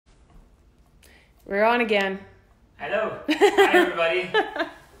We're on again. Hello. Hi, everybody.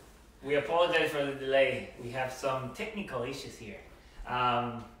 We apologize for the delay. We have some technical issues here.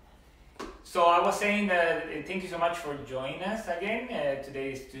 So I was saying that thank you so much for joining us again.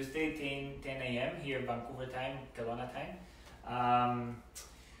 Today is Tuesday, 10 a.m. here in Vancouver time, Kelowna time.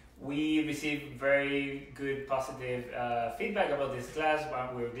 We received very good positive feedback about this class,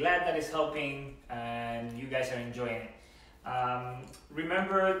 but we're glad that it's helping and you guys are enjoying it.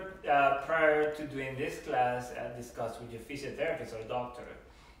 Remember, prior to doing this class, discuss with your physiotherapist or doctor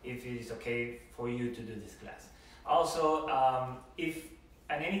if it is okay for you to do this class. Also, if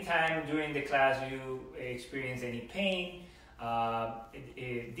at any time during the class you experience any pain,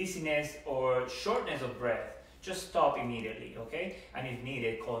 dizziness or shortness of breath, just stop immediately, okay? And if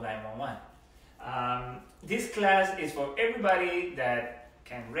needed, call 911. This class is for everybody that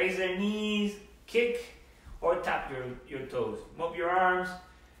can raise their knees, kick, or tap your toes. Move your arms.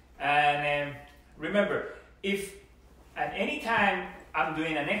 And remember, if at any time I'm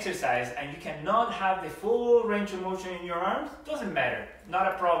doing an exercise and you cannot have the full range of motion in your arms, doesn't matter, not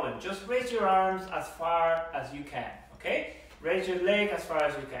a problem. Just raise your arms as far as you can, okay? Raise your leg as far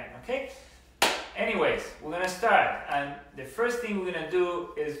as you can, okay? Anyways, we're gonna start, and the first thing we're gonna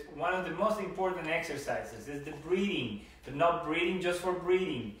do is one of the most important exercises, is the breathing, but not breathing just for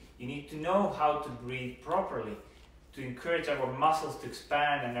breathing. You need to know how to breathe properly to encourage our muscles to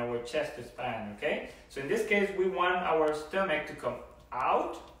expand and our chest to expand, okay? So in this case, we want our stomach to come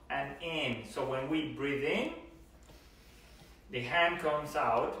out and in. So when we breathe in, the hand comes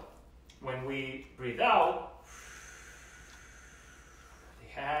out. When we breathe out,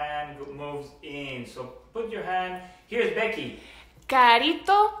 the hand moves in. So put your hand, here's Becky.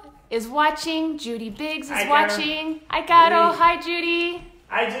 Carito is watching. Judy Biggs is Hi, watching. Hi, Caro. Judy.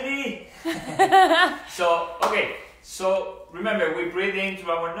 Hi, Judy. Hi, Judy. So remember, we breathe in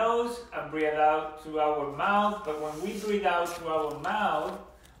through our nose and breathe out through our mouth. But when we breathe out through our mouth,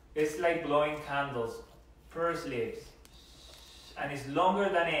 it's like blowing candles, pursed lips, and it's longer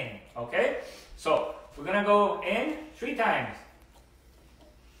than in. Okay? So we're gonna go in 3 times.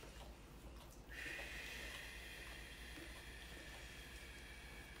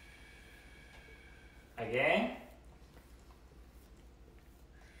 Again.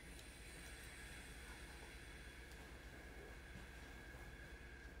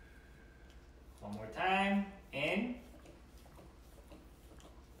 One more time. In.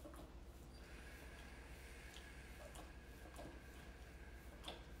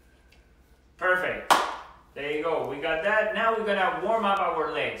 Perfect. There you go. We got that. Now we're gonna warm up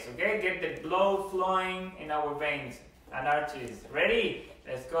our legs. Okay? Get the blood flowing in our veins and arteries. Ready?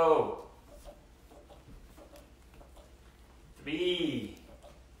 Let's go. 3,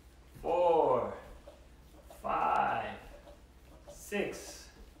 4, 5, 6,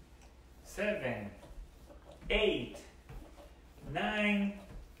 7, 8, 9,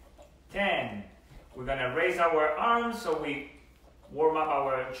 10. We're gonna raise our arms so we warm up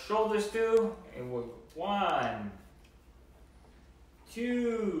our shoulders too. And we're 1,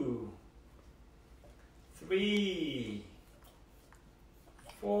 2, 3,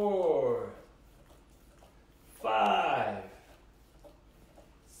 4, 5,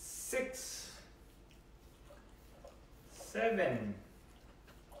 6, 7,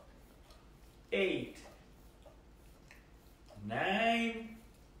 8, 9,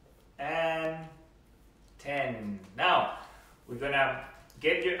 and 10. Now, we're gonna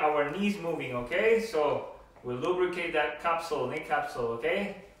get our knees moving, okay? So, we'll lubricate that capsule, knee capsule,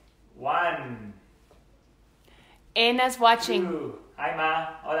 okay? 1, Anna's watching. 2, hi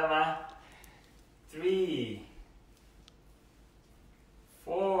Ma, hola Ma. 3,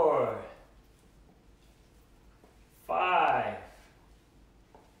 4, 5.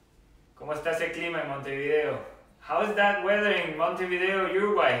 ¿Cómo está ese clima en Montevideo? How is that weather in Montevideo,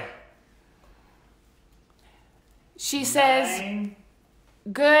 Uruguay? She says, 9.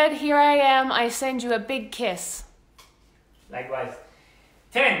 good, here I am. I send you a big kiss. Likewise.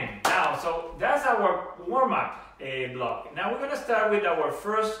 10. Now, so that's our warm-up block. Now we're going to start with our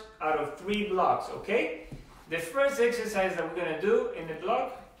first out of 3 blocks, okay? The first exercise that we're going to do in the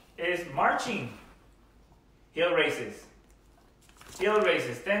block is marching. Heel raises. Heel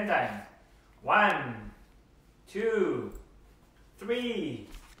raises 10 times. 1, 2, 3,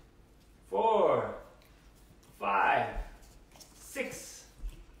 4, 5, 6,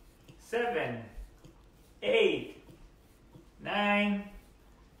 7, 8, 9,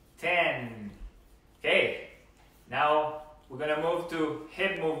 10. Okay, now we're gonna move to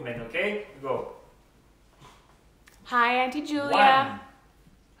hip movement, okay? Go. Hi, Auntie Julia. 1.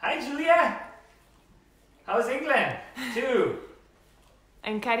 Hi, Julia. How's England? 2,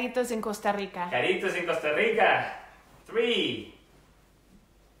 And Caritos in Costa Rica. Caritos in Costa Rica. 3,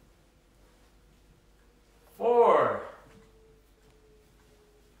 4,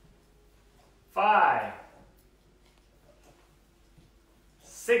 5,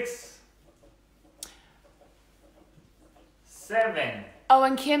 6, 7. Oh,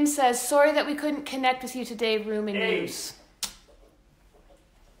 and Kim says, sorry that we couldn't connect with you today, room in 8. use.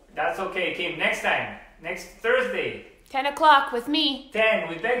 That's okay, Kim. Next time. Next Thursday. 10 o'clock with me. 10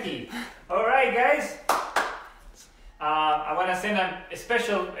 with Becky. All right, guys. I want to send a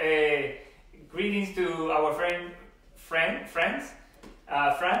special greetings to our friends, Fran,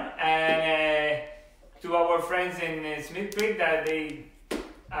 and to our friends in Smith Creek that they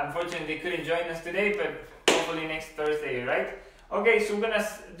unfortunately couldn't join us today, but hopefully next Thursday, right? Okay, so we're gonna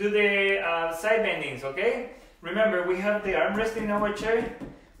do the side bendings, okay? Remember, we have the armrest in our chair.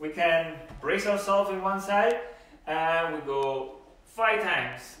 We can brace ourselves in one side, and we go 5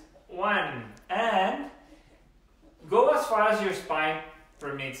 times. 1, and go as far as your spine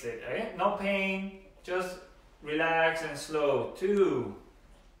permits it, okay? No pain, just relax and slow. 2,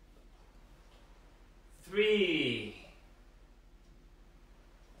 3,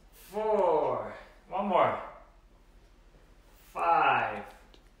 4, one more. 5,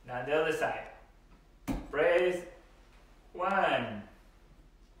 now the other side. Brace. 1,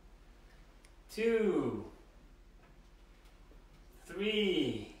 2,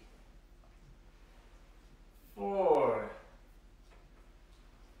 3, 4,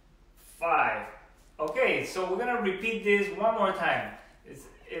 5. Okay, so we're gonna repeat this one more time. It's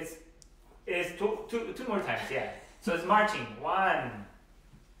two more times, yeah. So it's marching. 1,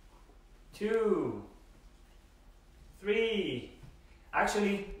 2, 3.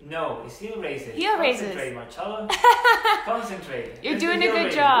 Actually, no, it's heel raises. Heel raises. Concentrate, Marcello. Concentrate. You're Let's do doing a heel good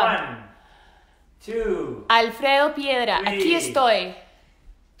raises. job. 1, 2. Alfredo Piedra, 3. aquí estoy.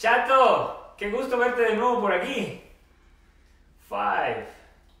 Chato, qué gusto verte de nuevo por aquí. 5,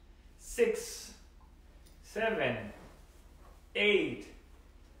 6, 7, 8,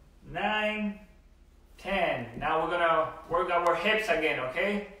 9, 10. Now we're gonna work our hips again,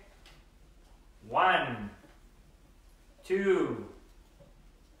 okay? 1, 2,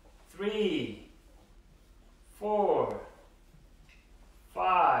 3, 4,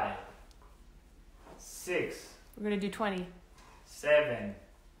 5, 6. We're going to do 20. 7,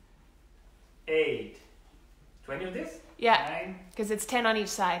 8, 20 of this? Yeah, 9, because it's 10 on each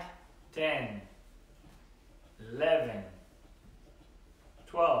side. 10, 11,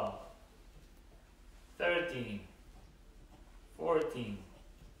 12, 13, 14,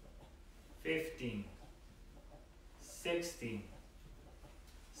 15, 16,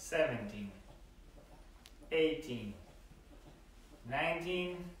 17, 18,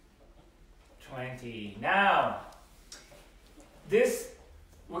 19, 20. Now,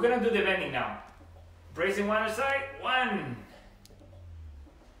 we're gonna do the bending now. Bracing one side. 1,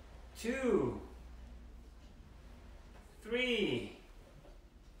 2, 3,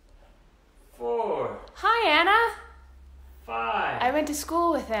 4. Hi, Anna. 5. I went to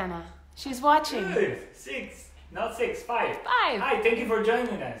school with Anna. She's watching. Good. 6. Not 6. 5. 5. Hi, thank you for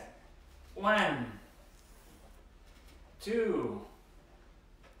joining us. 1, 2,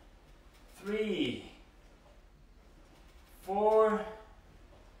 3, 4,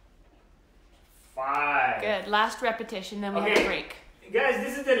 5. Good. Last repetition, then we have a break. Guys,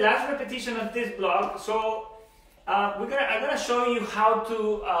 this is the last repetition of this block. So I'm gonna show you how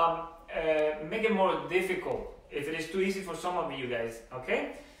to make it more difficult if it is too easy for some of you guys.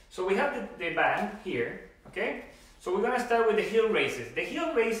 Okay. So we have the band here. Okay. So we're gonna start with the heel raises. The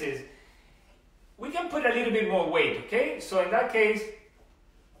heel raises, we can put a little bit more weight. Okay. So in that case,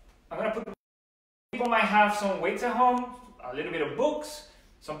 I'm gonna put. People might have some weights at home, a little bit of books.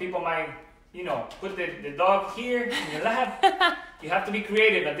 Some people might, put the dog here in your lap. You have to be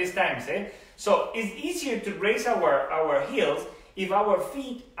creative at this time, say. So it's easier to raise our heels if our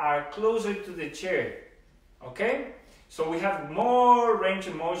feet are closer to the chair, okay? So we have more range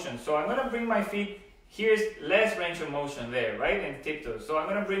of motion. So I'm gonna bring my feet, here's less range of motion there, right? And tiptoes. So I'm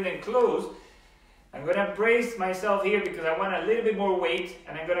gonna bring them close. I'm gonna brace myself here because I want a little bit more weight,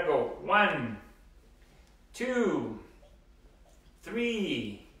 and I'm gonna go 1, 2,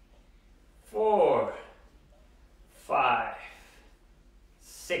 3, 4, 5,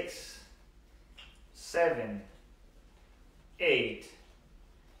 6, 7, 8,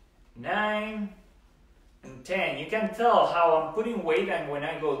 9, and 10. You can tell how I'm putting weight, and when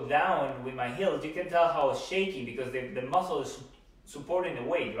I go down with my heels, you can tell how it's shaking because the muscle is supporting the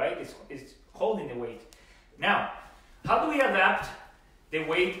weight, right? It's holding the weight. Now, how do we adapt the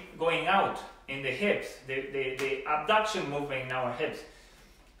weight going out in the hips, the abduction movement in our hips?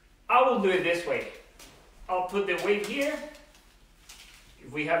 I will do it this way. I'll put the weight here.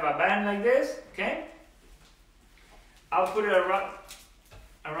 If we have a band like this, okay? I'll put it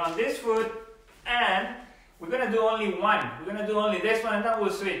around this foot, and we're gonna do only one. We're gonna do only this one, and then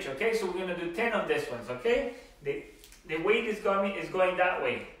we'll switch, okay? So we're gonna do 10 of this ones, okay? The weight is going that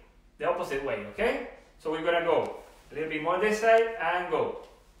way, the opposite way, okay? So we're gonna go a little bit more this side, and go.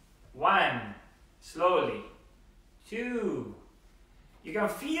 1, slowly. 2, you can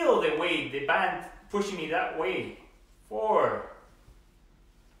feel the weight, the band pushing me that way. 4,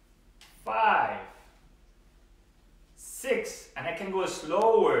 5, 6, and I can go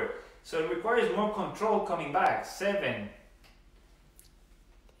slower, so it requires more control coming back. 7,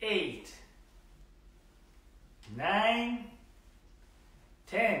 8, 9,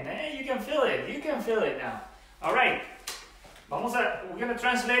 10. You can feel it now. All right, we're going to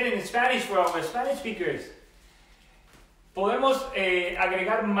translate it in Spanish for our Spanish speakers. Podemos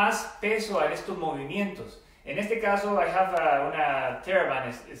agregar más peso a estos movimientos. En este caso, I have una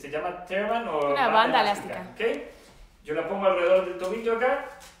TheraBand, ¿se llama TheraBand o una banda elástica? ¿Okay? Yo la pongo alrededor del tobillo acá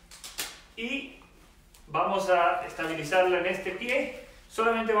y vamos a estabilizarla en este pie.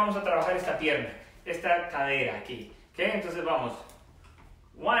 Solamente vamos a trabajar esta pierna, esta cadera aquí. ¿Okay? Entonces vamos.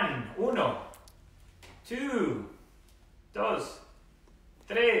 1, 2, 2,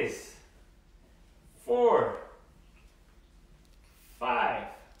 3, 4, 5,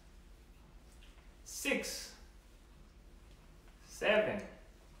 6, 7,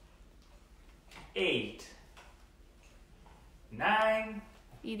 8, 9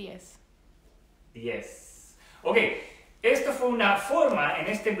 y 10. 10. Ok, esta fue una forma en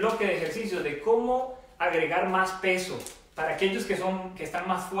este bloque de ejercicios de cómo agregar más peso para aquellos que están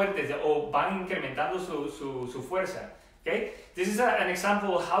más fuertes o van incrementando su fuerza. Okay? This is an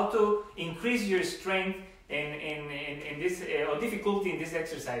example of how to increase your strength in this or difficulty in these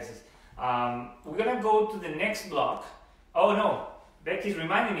exercises. We're gonna go to the next block. Oh no, Becky's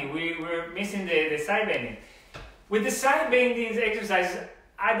reminding me we're missing the side bending. With the side bending exercises,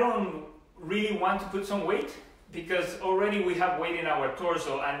 I don't really want to put some weight because already we have weight in our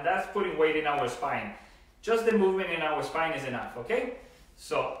torso and that's putting weight in our spine. Just the movement in our spine is enough, okay?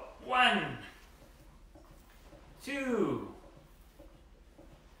 So 1, 2,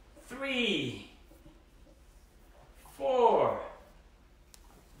 3, 4,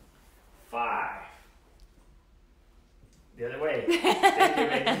 5. The other way. Thank you,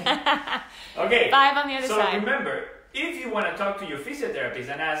 Becky. Okay. 5 on the other side. So remember, if you want to talk to your physiotherapist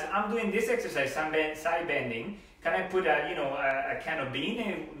and ask, I'm doing this exercise, side bending, can I put a can of bean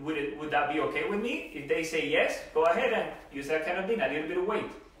and would that be okay with me? If they say yes, go ahead and use that can of bean, a little bit of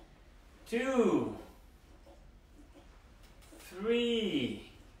weight. 2, 3,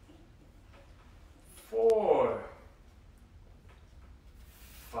 4,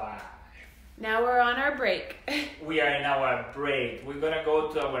 5. Now we're on our break. We are in our break. We're gonna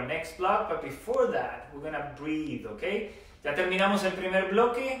go to our next block, but before that, we're gonna breathe, okay? Ya terminamos el primer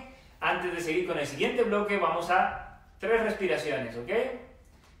bloque. Antes de seguir con el siguiente bloque, vamos a 3 respiraciones, ¿ok?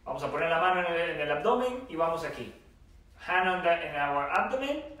 Vamos a poner la mano en el abdomen y vamos aquí. Hand in our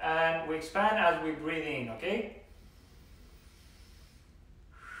abdomen, and we expand as we breathe in, ¿ok?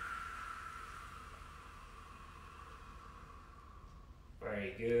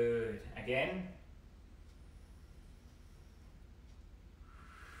 Very good. Again.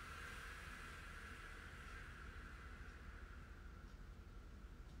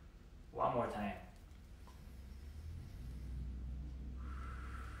 One more time.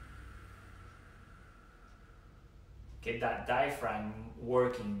 Get that diaphragm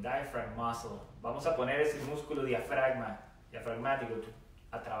working, diaphragm muscle. Vamos a poner ese músculo diafragmático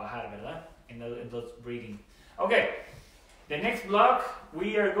a trabajar, ¿verdad? In those breathing. Okay, the next block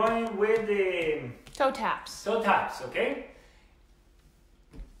we are going with the toe taps. Toe taps, okay?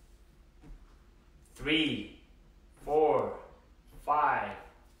 3, 4, 5,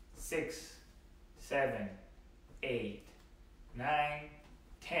 6, 7, 8, 9,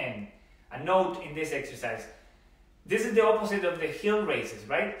 10. A note in this exercise. This is the opposite of the heel raises,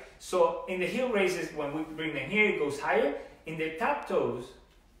 right? So in the heel raises, when we bring them here, it goes higher. In the toe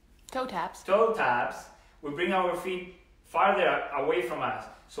taps, we bring our feet farther away from us.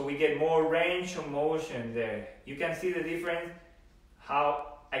 So we get more range of motion there. You can see the difference,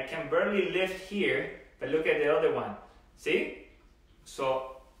 how I can barely lift here, but look at the other one. See?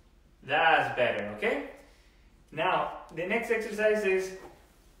 So that's better, okay? Now, the next exercise is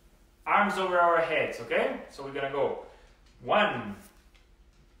arms over our heads, okay? So we're gonna go 1,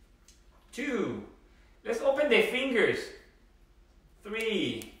 2, let's open the fingers.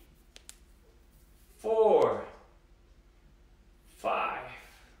 3, 4, 5,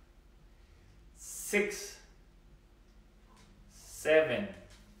 6, 7,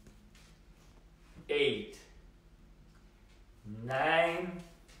 8, 9,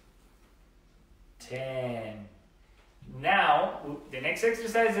 10. Now, the next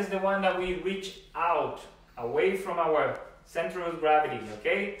exercise is the one that we reach out, away from our center of gravity,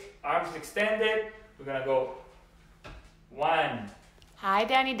 okay? Arms extended. We're gonna go 1. Hi,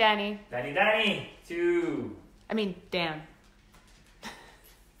 Danny. Danny. 2. I mean, Dan.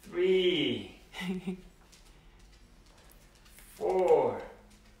 3. 4.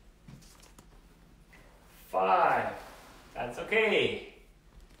 5. That's okay.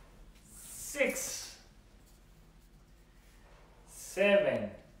 6.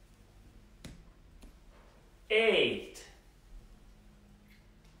 7. 8.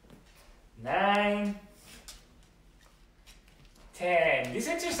 9. 10. This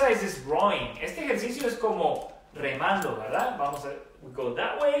exercise is rowing. Este ejercicio es como remando, ¿verdad? We go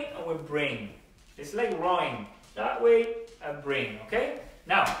that way and we bring. It's like rowing. That way and bring, okay?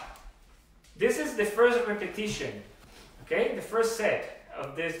 Now, this is the first repetition, okay? The first set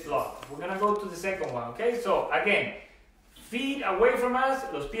of this block. We're gonna go to the second one, okay? So, again, feet away from us,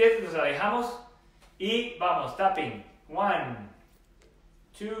 los pies los alejamos y vamos, tapping. 1,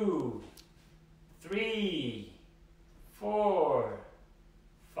 2, 3, 4,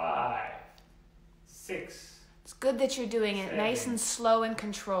 5, 6. It's good that you're doing it 7, nice and slow and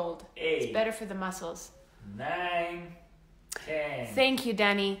controlled. 8. It's better for the muscles. 9, 10. Thank you,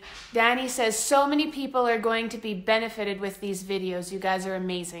 Danny. Danny says so many people are going to be benefited with these videos. You guys are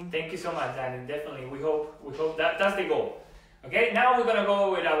amazing. Thank you so much, Danny. Definitely, we hope that's the goal. Okay, now we're gonna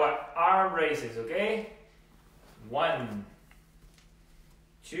go with our arm raises. Okay, 1,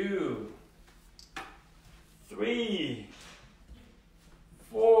 2, 3,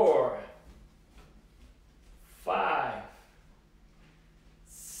 4, 5,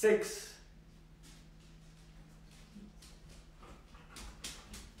 6,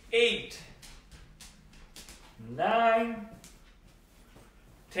 8, 9,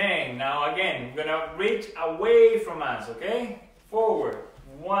 10. Now again, we're gonna reach away from us, okay? Forward.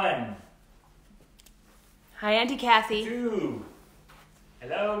 1, Hi, Auntie Kathy. 2.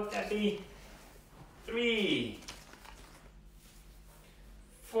 Hello, Kathy. 3,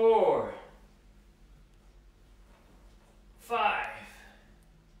 4, 5,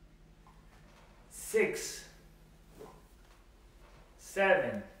 6,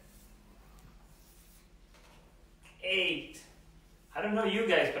 7, 8. I don't know you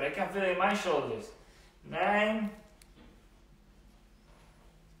guys, but I can feel it in my shoulders. 9,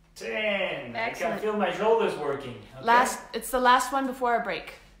 10. Excellent. I can feel my shoulders working. Okay? It's the last one before our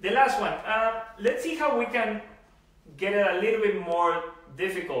break. The last one. Let's see how we can get it a little bit more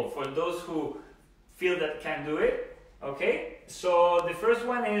difficult for those who feel that can do it. Okay? So the first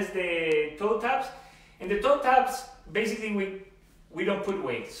one is the toe taps. In the toe taps, basically we don't put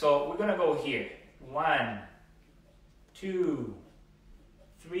weight. So we're gonna go here. 1, 2,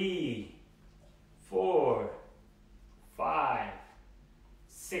 3, 4, 5,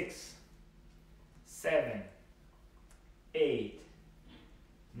 6, 7, 8,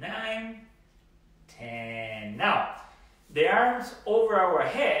 9, 10. Now, the arms over our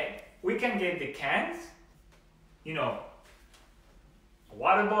head, we can get the cans, you know, a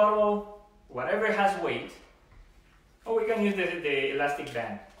water bottle, whatever has weight, or we can use the elastic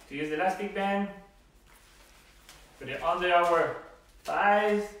band. To use the elastic band, put it under our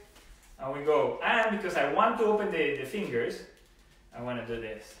thighs, and we go. And because I want to open the fingers, I want to do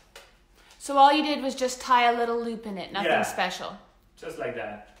this. So all you did was just tie a little loop in it, nothing Yeah. special. Just like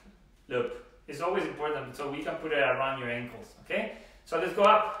that. Loop. It's always important so we can put it around your ankles. Okay? So let's go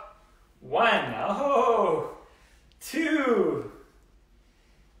up. 1. Oh, 2,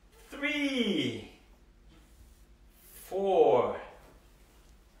 3, 4,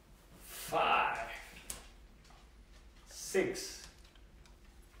 5, 6,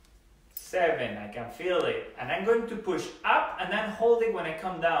 7. I can feel it. And I'm going to push up and then hold it when I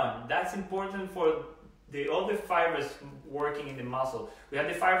come down. That's important for all the fibers working in the muscle. We have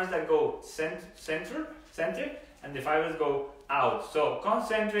the fibers that go center, and the fibers go out. So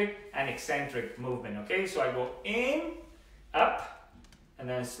concentric and eccentric movement, okay? So I go in, up, and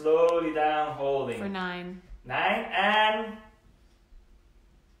then slowly down, holding. For 9. 9 and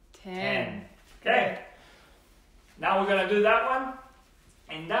 10. Okay. Now we're gonna do that one,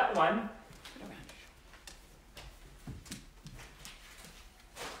 and that one.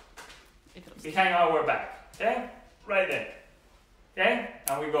 Behind our back, okay? Right there, okay?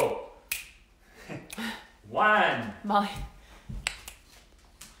 And we go. 1, Molly.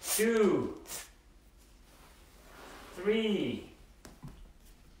 2, 3,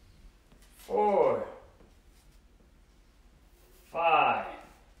 4,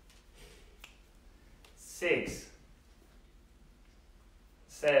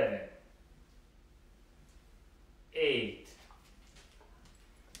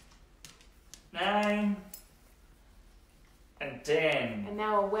 9, and 10. And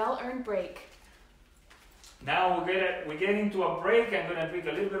now a well-earned break. Now we get into a break. I'm gonna drink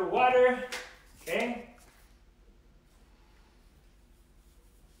a little bit of water. Okay.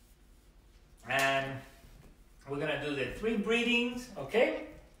 And we're gonna do the 3 breathings. Okay.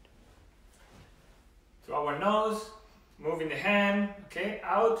 Through our nose, moving the hand. Okay,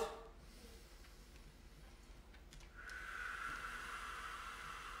 out.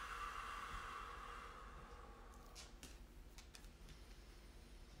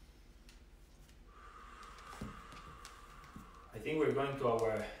 I think we're going to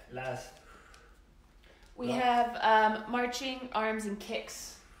our last. We have marching, arms, and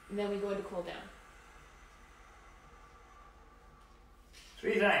kicks. And then we go into cool down.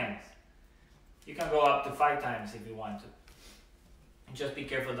 3 times. You can go up to 5 times if you want to. And just be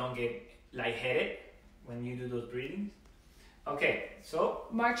careful, don't get lightheaded when you do those breathings. Okay, so.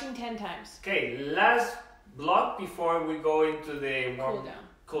 Marching 10 times. Okay, last block before we go into the Cool down.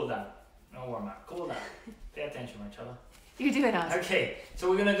 Cool down. No warm up. Cool down. Pay attention, Marcello. You're doing awesome. Okay, so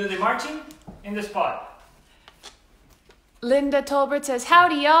we're gonna do the marching in the spot. Linda Tolbert says,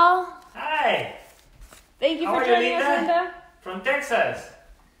 howdy, y'all. Hi. Thank you How for are you, joining us, Linda? Linda. From Texas.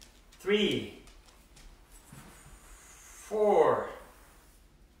 3, 4,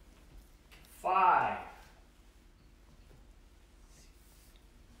 5,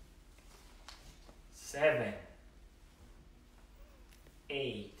 7,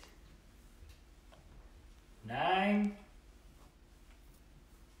 8, 9,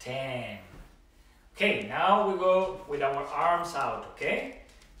 10. Okay, now we go with our arms out, okay?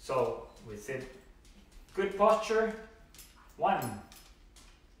 So we sit, good posture. 1,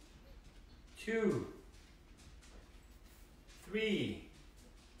 2, 3,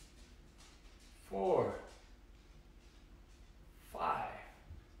 4, 5,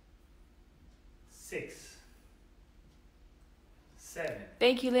 6, 7,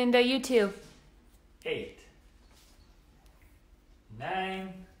 Thank you, Linda. You too. 8,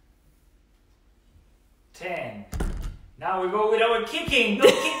 9, 10. Now we go with our kicking. Don't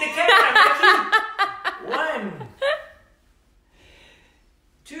kick the camera. Kick. 1,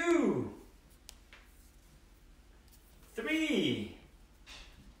 2, 3,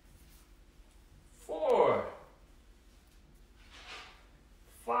 4,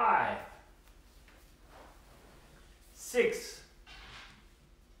 5, 6,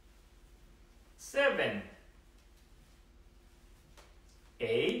 7,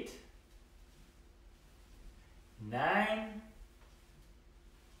 8, 9,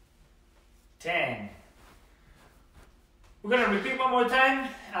 10. We're gonna repeat one more time,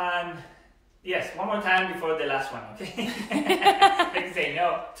 and yes, one more time before the last one, okay? Let's say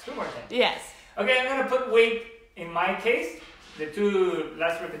no, 2 more times. Yes. Okay, I'm gonna put weight, in my case, the 2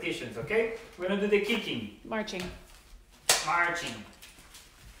 last repetitions, okay? We're gonna do the kicking, Marching. marching,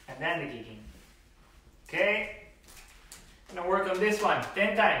 and then the kicking. Okay? I'm gonna work on this one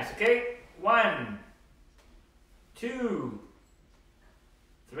 10 times, okay? 1, 2,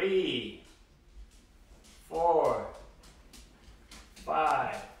 3, 4,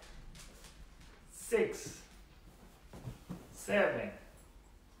 5, 6, 7,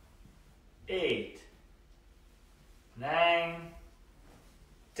 8, 9,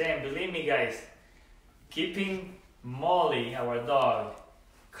 10. Believe me, guys, keeping Molly, our dog,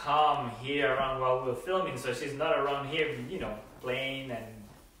 calm here around while we're filming, so she's not around here, you know, playing and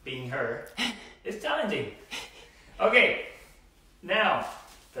being her, it's challenging. Okay, now,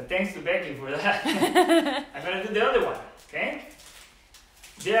 but thanks to Becky for that. I'm gonna do the other one, okay?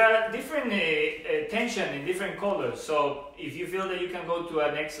 There are different tension in different colors, so if you feel that you can go to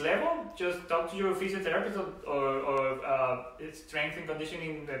a next level, just talk to your physiotherapist or strength and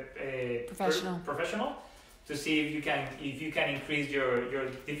conditioning professional to see if you can increase your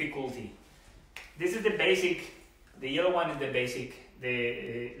difficulty. This is the basic. The yellow one is the basic,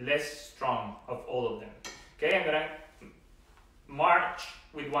 the less strong of all of them. Okay, I'm gonna march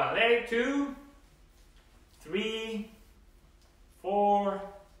with one leg. 2, 3, 4,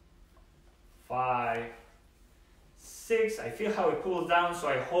 5, 6. I feel how it cools down, so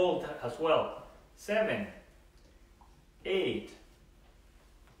I hold as well. 7, 8,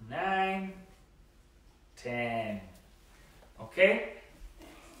 9, 10. Okay?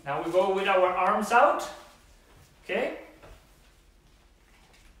 Now we go with our arms out. Okay?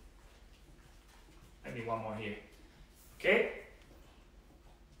 Maybe one more here. Okay?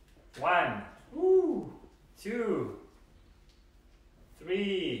 1, 2,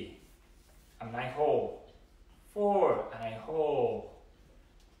 3, and I hold. 4, and I hold.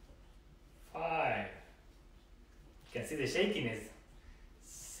 5. You can see the shakiness.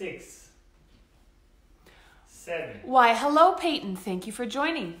 6, 7. Why, hello, Peyton. Thank you for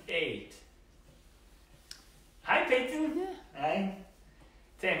joining. 8. Hi, Peyton. Yeah. 9.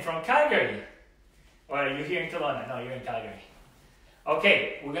 10. From Calgary. Or are you here in Kelowna? No, you're in Calgary.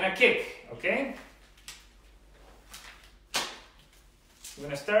 Okay, we're gonna kick, okay? We're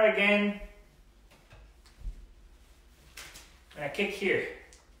gonna start again. We're gonna kick here.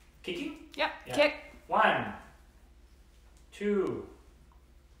 Kicking? Yep, Yeah. kick. 1, 2,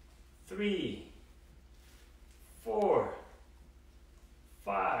 3, 4,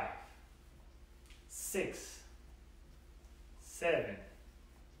 5, 6, 7,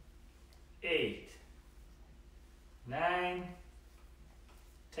 8, 9,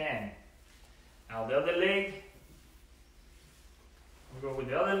 10. Now the other leg. We'll go with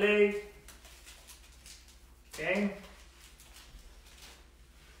the other leg. Okay.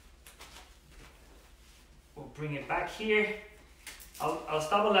 We'll bring it back here. I'll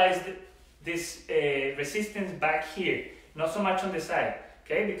stabilize this resistance back here, not so much on the side,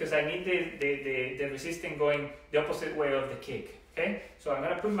 okay? Because I need the resistance going the opposite way of the kick, okay? So I'm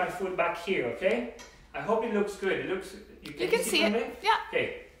gonna put my foot back here, okay? I hope it looks good. It looks. You can see it. There? Yeah.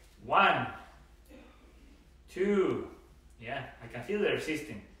 Okay. 1, 2. Yeah, I can feel the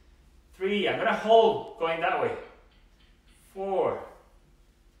resistance. 3. I'm gonna hold going that way. 4,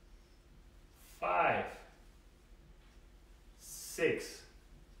 5, 6,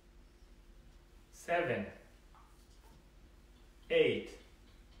 7, 8,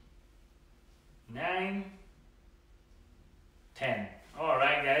 9, 10. All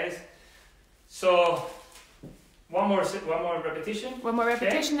right, guys. So one more repetition. One more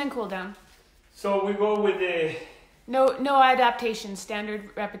repetition, okay? then cool down. So we go with the. No adaptation.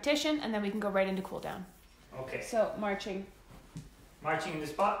 Standard repetition, and then we can go right into cool down. Okay. So marching. Marching in the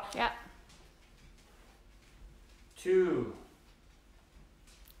spot. Yeah. 2,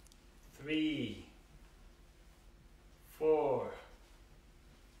 3, 4,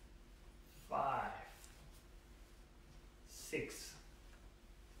 5, 6,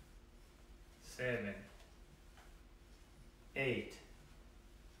 7, 8,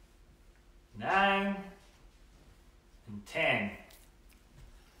 9, and 10.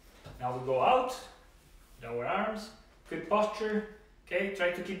 Now we go out with our arms, good posture. Okay,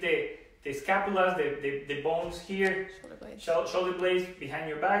 try to keep the scapulas, the bones here, Shoulder blades. shoulder blades behind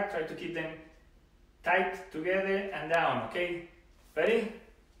your back. Try to keep them tight together and down. Okay, ready?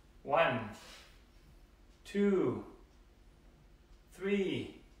 1, 2,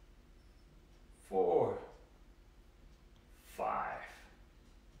 3, 4, 5,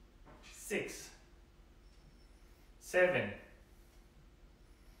 6, 7,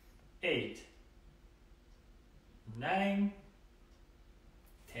 8, 9,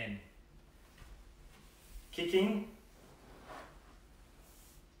 10. Kicking.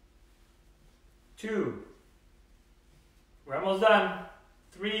 2. We're almost done.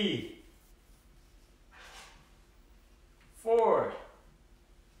 3, 4,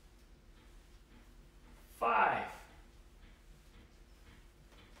 5,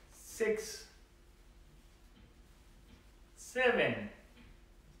 6, 7,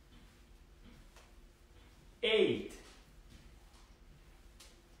 8,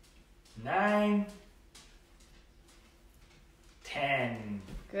 9, 10.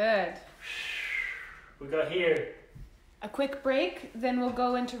 Good. We got here. A quick break, then we'll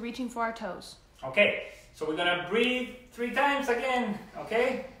go into reaching for our toes. Okay, so we're gonna breathe 3 times again.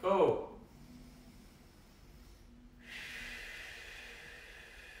 Okay, go.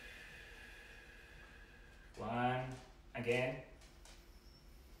 One, again.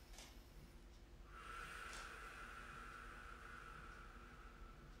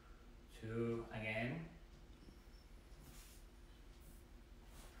 2, again.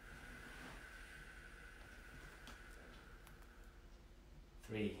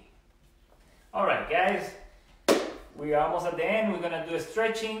 3. All right, guys, we are almost at the end. We're gonna do a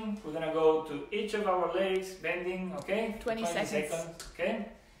stretching. We're gonna go to each of our legs, bending, okay? 20 seconds. Okay?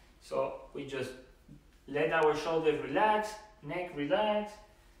 So we just let our shoulders relax, neck relax,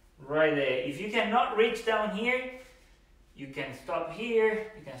 right there. If you cannot reach down here, you can stop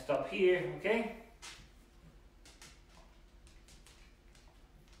here, you can stop here, okay?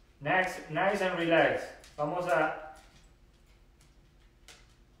 Next, nice and relaxed. Vamos a.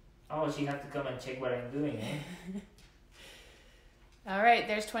 Oh, she have to come and check what I'm doing, eh? All right,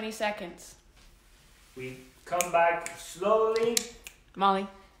 there's 20 seconds. We come back slowly, Molly.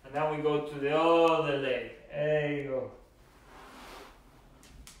 and then we go to the other leg. There you go.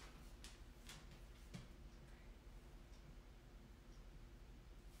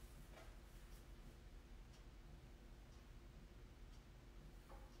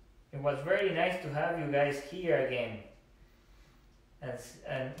 It was very nice to have you guys here again.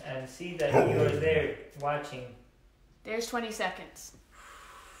 And see that you're there watching. There's 20 seconds.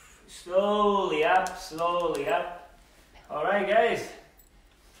 Slowly up, slowly up. All right, guys.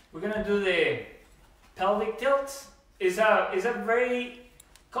 We're gonna do the pelvic tilts. It's a very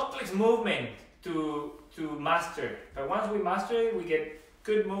complex movement to master. But once we master it, we get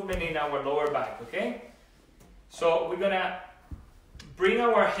good movement in our lower back, okay? So we're gonna bring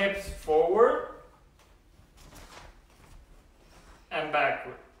our hips forward and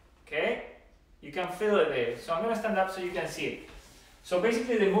backward, okay? You can feel it there. So I'm gonna stand up so you can see it. So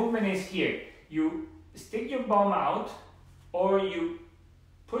basically the movement is here. You stick your bum out or you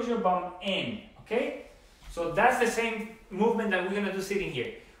push your bum in, okay? So that's the same movement that we're gonna do sitting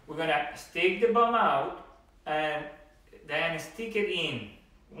here. We're gonna stick the bum out and then stick it in.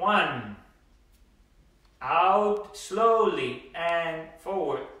 1, out slowly and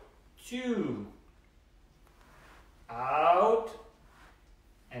forward. 2, out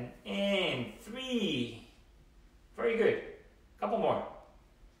and in. 3, very good. Couple more.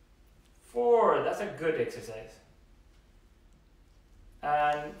 4, that's a good exercise.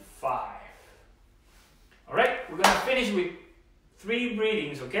 And 5. All right, we're gonna finish with 3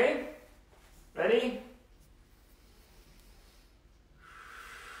 breathings, okay? Ready?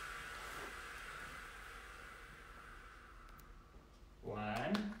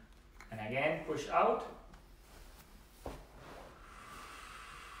 One, and again, push out.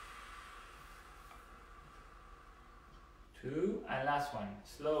 2, and last one,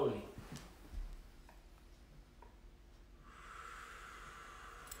 slowly.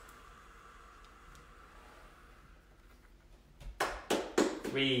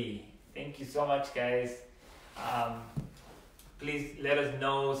 3. Thank you so much, guys. Please let us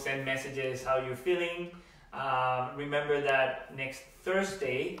know, send messages how you're feeling. Remember that next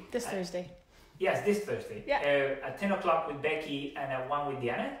Thursday. This Thursday. Yes, this Thursday. Yeah. At 10 o'clock with Becky and at 1 with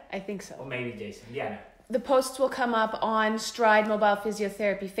Diana. I think so. Or maybe Jason. Diana. The posts will come up on Stride Mobile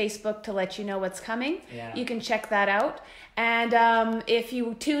Physiotherapy Facebook to let you know what's coming. Yeah. You can check that out. And if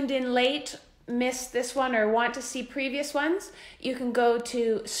you tuned in late, missed this one, or want to see previous ones, you can go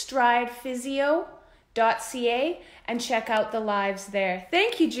to stridephysio.ca and check out the lives there.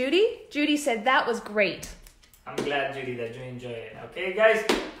 Thank you, Judy. Judy said that was great. I'm glad, Judy, that you enjoy it. Okay, guys,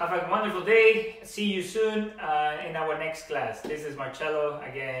 have a wonderful day. See you soon in our next class. This is Marcello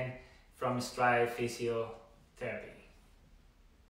again from Stride Physiotherapy.